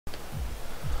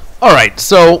Alright,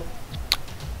 so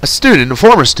a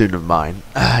former student of mine,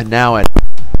 now at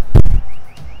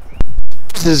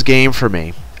this game for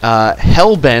me,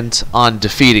 hell-bent on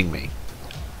defeating me,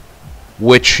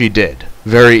 which she did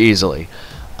very easily.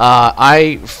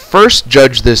 I first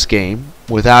judged this game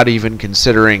without even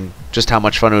considering just how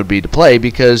much fun it would be to play,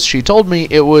 because she told me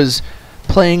it was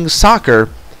playing soccer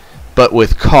but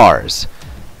with cars.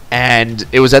 And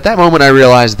it was at that moment I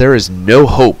realized there is no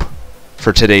hope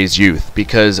for today's youth,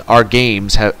 because our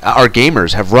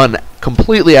gamers have run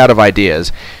completely out of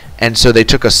ideas, and so they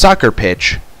took a soccer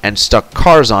pitch and stuck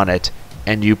cars on it,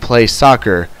 and you play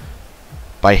soccer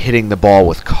by hitting the ball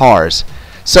with cars.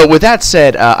 So with that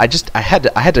said, I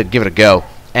had to give it a go,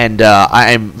 and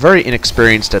I am very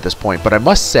inexperienced at this point, but I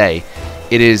must say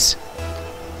it is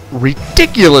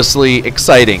ridiculously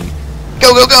exciting.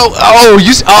 Go, go, go!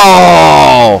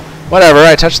 Oh, whatever,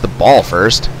 I touched the ball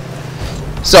first.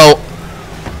 So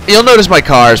you'll notice my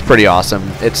car is pretty awesome.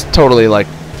 It's totally like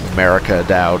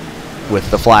America'd out with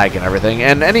the flag and everything.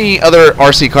 And any other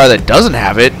RC car that doesn't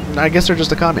have it, I guess they're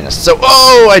just a communist. So,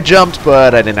 I jumped,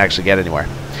 but I didn't actually get anywhere.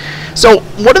 So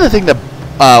one of the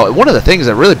things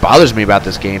that really bothers me about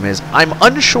this game is I'm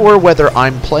unsure whether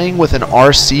I'm playing with an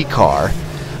RC car,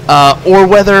 or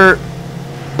whether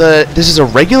this is a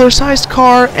regular-sized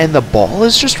car and the ball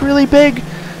is just really big.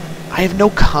 I have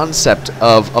no concept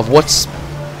of what's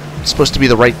supposed to be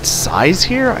the right size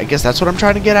here. I guess that's what I'm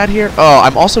trying to get at here. Oh,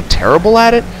 I'm also terrible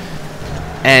at it,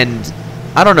 and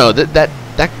I don't know, that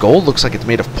gold looks like it's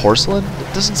made of porcelain.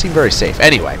 It doesn't seem very safe.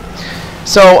 Anyway,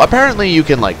 so apparently you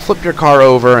can like flip your car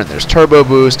over, and there's turbo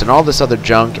boost and all this other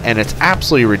junk, and it's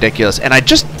absolutely ridiculous. And I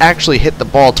just actually hit the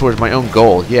ball towards my own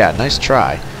goal. Yeah, nice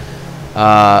try.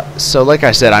 So like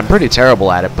I said, I'm pretty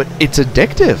terrible at it, but it's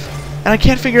addictive, and I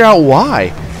can't figure out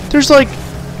why. There's like,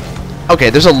 okay,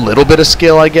 there's a little bit of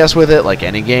skill, I guess, with it, like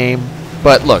any game.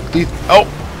 But look, oh,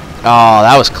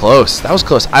 that was close. That was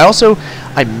close.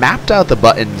 I mapped out the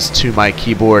buttons to my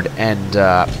keyboard and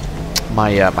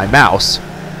my mouse,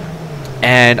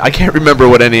 and I can't remember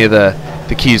what any of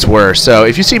the keys were. So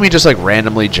if you see me just like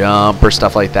randomly jump or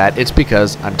stuff like that, it's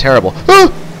because I'm terrible.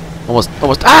 Ah! Almost.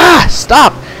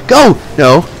 Stop. Go.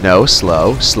 No.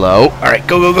 Slow. All right,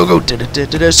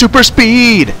 go. Super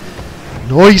speed.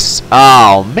 Nice.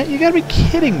 Oh, man, you gotta be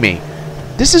kidding me.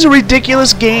 This is a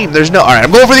ridiculous game. There's no... Alright,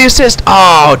 I'm going for the assist.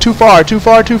 Oh, too far.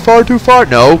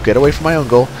 No, get away from my own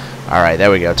goal. Alright,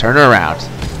 there we go. Turn her around.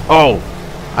 Oh.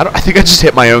 I think I just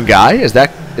hit my own guy. Is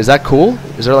that cool?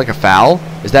 Is there like a foul?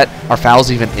 Are fouls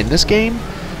even in this game?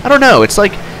 I don't know. It's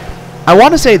like... I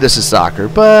want to say this is soccer,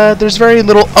 but there's very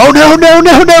little... Oh,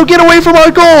 no. Get away from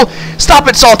our goal. Stop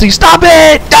it, Salty. Stop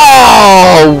it.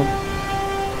 Oh!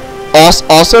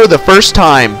 Also, the first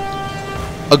time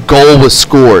a goal was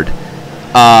scored,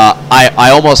 I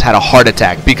almost had a heart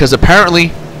attack, because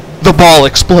apparently the ball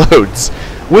explodes,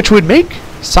 which would make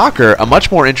soccer a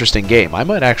much more interesting game. I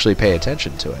might actually pay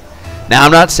attention to it. Now,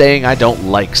 I'm not saying I don't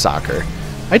like soccer.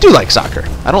 I do like soccer.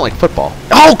 I don't like football.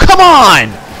 Oh, come on!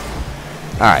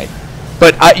 Alright.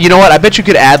 But, you know what? I bet you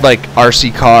could add, like,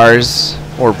 RC cars,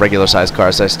 or regular-sized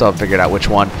cars. I still haven't figured out which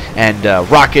one. And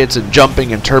rockets and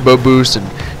jumping and turbo boost and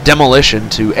demolition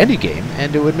to any game,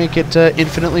 and it would make it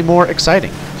infinitely more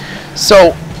exciting.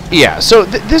 So, yeah. So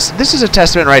this is a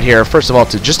testament right here, first of all,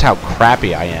 to just how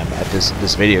crappy I am at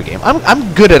this video game.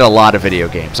 I'm good at a lot of video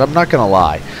games. I'm not gonna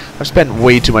lie. I've spent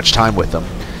way too much time with them,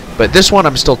 but this one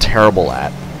I'm still terrible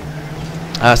at.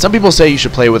 Some people say you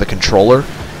should play with a controller.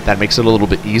 That makes it a little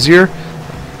bit easier.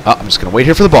 I'm just gonna wait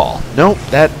here for the ball. No,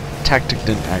 that tactic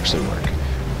didn't actually work.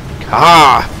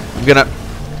 I'm gonna...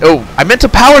 Oh, I meant to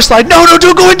power slide. No,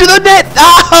 don't go into the net.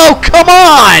 Oh, come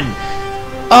on.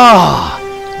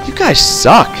 Oh, you guys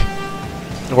suck.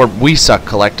 Or we suck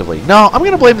collectively. No, I'm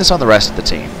gonna blame this on the rest of the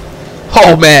team.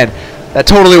 Oh, man. That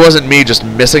totally wasn't me just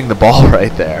missing the ball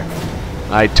right there.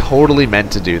 I totally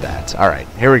meant to do that. All right,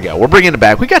 here we go. We're bringing it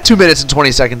back. We got 2 minutes and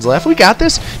 20 seconds left. We got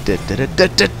this. Bam!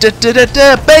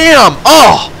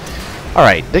 Oh! All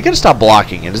right, they gotta stop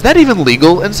blocking it. Is that even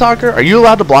legal in soccer? Are you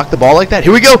allowed to block the ball like that?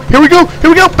 Here we go!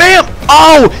 Bam!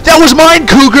 Oh! That was mine,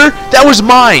 Cougar! That was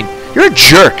mine! You're a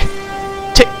jerk.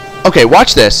 Okay,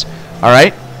 watch this. All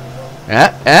right.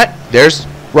 There's...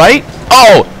 Right?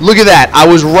 Oh! Look at that. I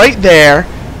was right there.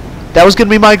 That was gonna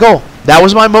be my goal. That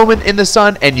was my moment in the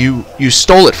sun, and you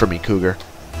stole it from me, Cougar.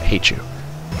 I hate you.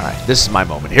 All right, this is my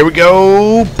moment. Here we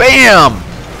go. Bam!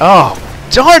 Oh,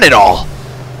 darn it all.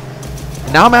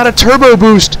 Now I'm out of turbo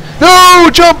boost. No,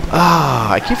 jump!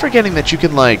 I keep forgetting that you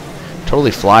can, like, totally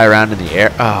fly around in the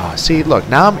air. See, look,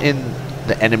 now I'm in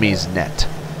the enemy's net.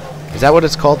 Is that what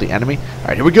it's called, the enemy? All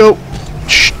right, here we go.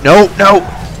 Shh, no.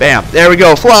 Bam. There we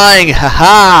go. Flying.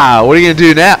 Haha. What are you going to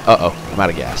do now? Uh-oh. I'm out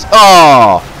of gas.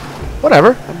 Oh.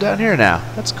 Whatever. I'm down here now.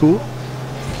 That's cool.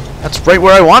 That's right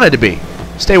where I wanted to be.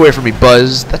 Stay away from me,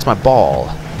 Buzz. That's my ball.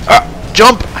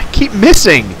 Jump. I keep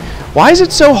missing. Why is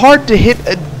it so hard to hit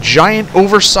a giant,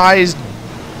 oversized,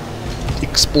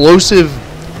 explosive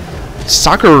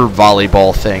soccer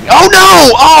volleyball thing? Oh,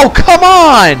 no! Oh, come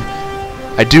on!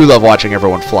 I do love watching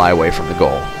everyone fly away from the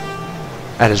goal.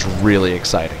 That is really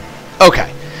exciting.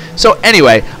 Okay. So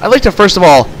anyway, I'd like to first of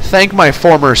all thank my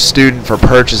former student for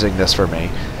purchasing this for me.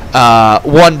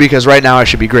 One, because right now I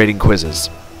should be grading quizzes.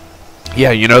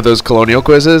 Yeah, you know those colonial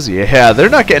quizzes? Yeah, they're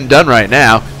not getting done right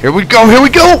now. Here we go, here we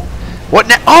go! What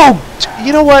now? Oh,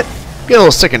 you know what? I'm getting a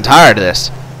little sick and tired of this.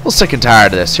 A little sick and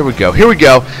tired of this. Here we go, here we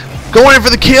go. Going in for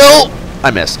the kill!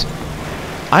 I missed.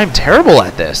 I'm terrible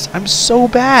at this. I'm so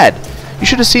bad. You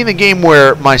should have seen the game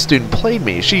where my student played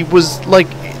me. She was like,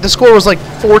 the score was like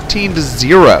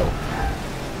 14-0.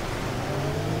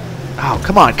 Oh,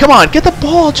 come on, come on, get the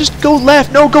ball. Just go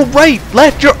left. No, go right.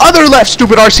 Left, your other left,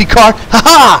 stupid RC car.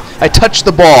 Haha! I touched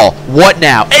the ball. What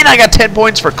now? And I got 10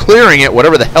 points for clearing it,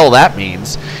 whatever the hell that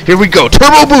means. Here we go.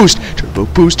 Turbo boost. Turbo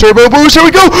boost, turbo boost. Here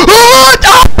we go.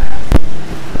 Ah!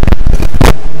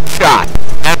 Shot.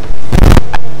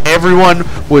 Everyone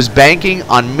was banking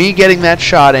on me getting that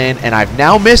shot in, and I've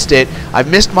now missed it. I've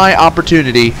missed my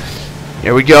opportunity.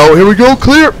 Here we go,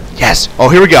 clear. Yes. Oh,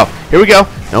 here we go. Here we go.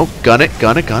 Nope, gun it,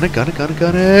 gun it, gun it, gun it, gun it,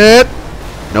 gun it.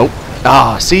 Nope.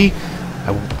 Ah, see?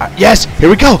 Yes, here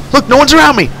we go. Look, no one's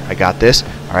around me. I got this.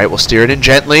 All right, we'll steer it in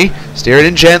gently. Steer it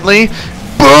in gently.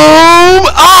 Boom!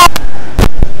 Ah!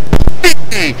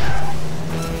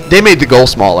 They made the goal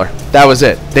smaller. That was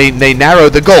it. They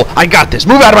narrowed the goal. I got this.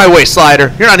 Move out of my way,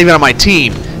 Slider. You're not even on my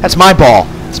team. That's my ball.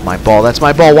 That's my ball. That's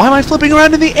my ball. Why am I flipping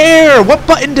around in the air? What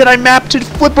button did I map to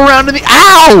flip around in the...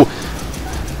 Ow!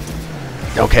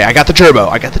 Okay, I got the turbo.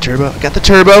 I got the turbo. I got the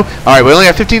turbo. All right, we only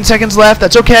have 15 seconds left.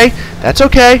 That's okay. That's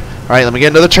okay. All right, let me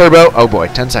get another turbo. Oh boy,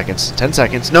 10 seconds. 10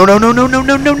 seconds. No, no, no, no, no,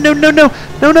 no, no, no, no, no,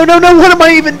 no, no, no, no. What am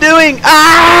I even doing?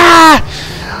 Ah!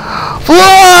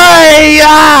 Fly!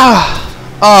 Ah!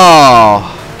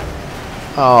 Oh.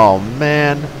 Oh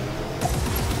man.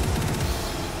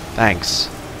 Thanks.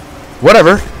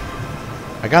 Whatever.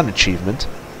 I got an achievement.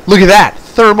 Look at that.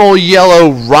 Thermal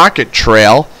yellow rocket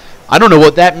trail. I don't know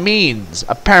what that means.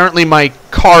 Apparently my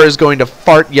car is going to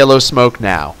fart yellow smoke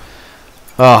now.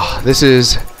 Oh, this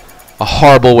is a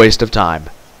horrible waste of time.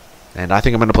 And I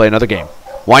think I'm going to play another game.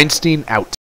 Weinstein out.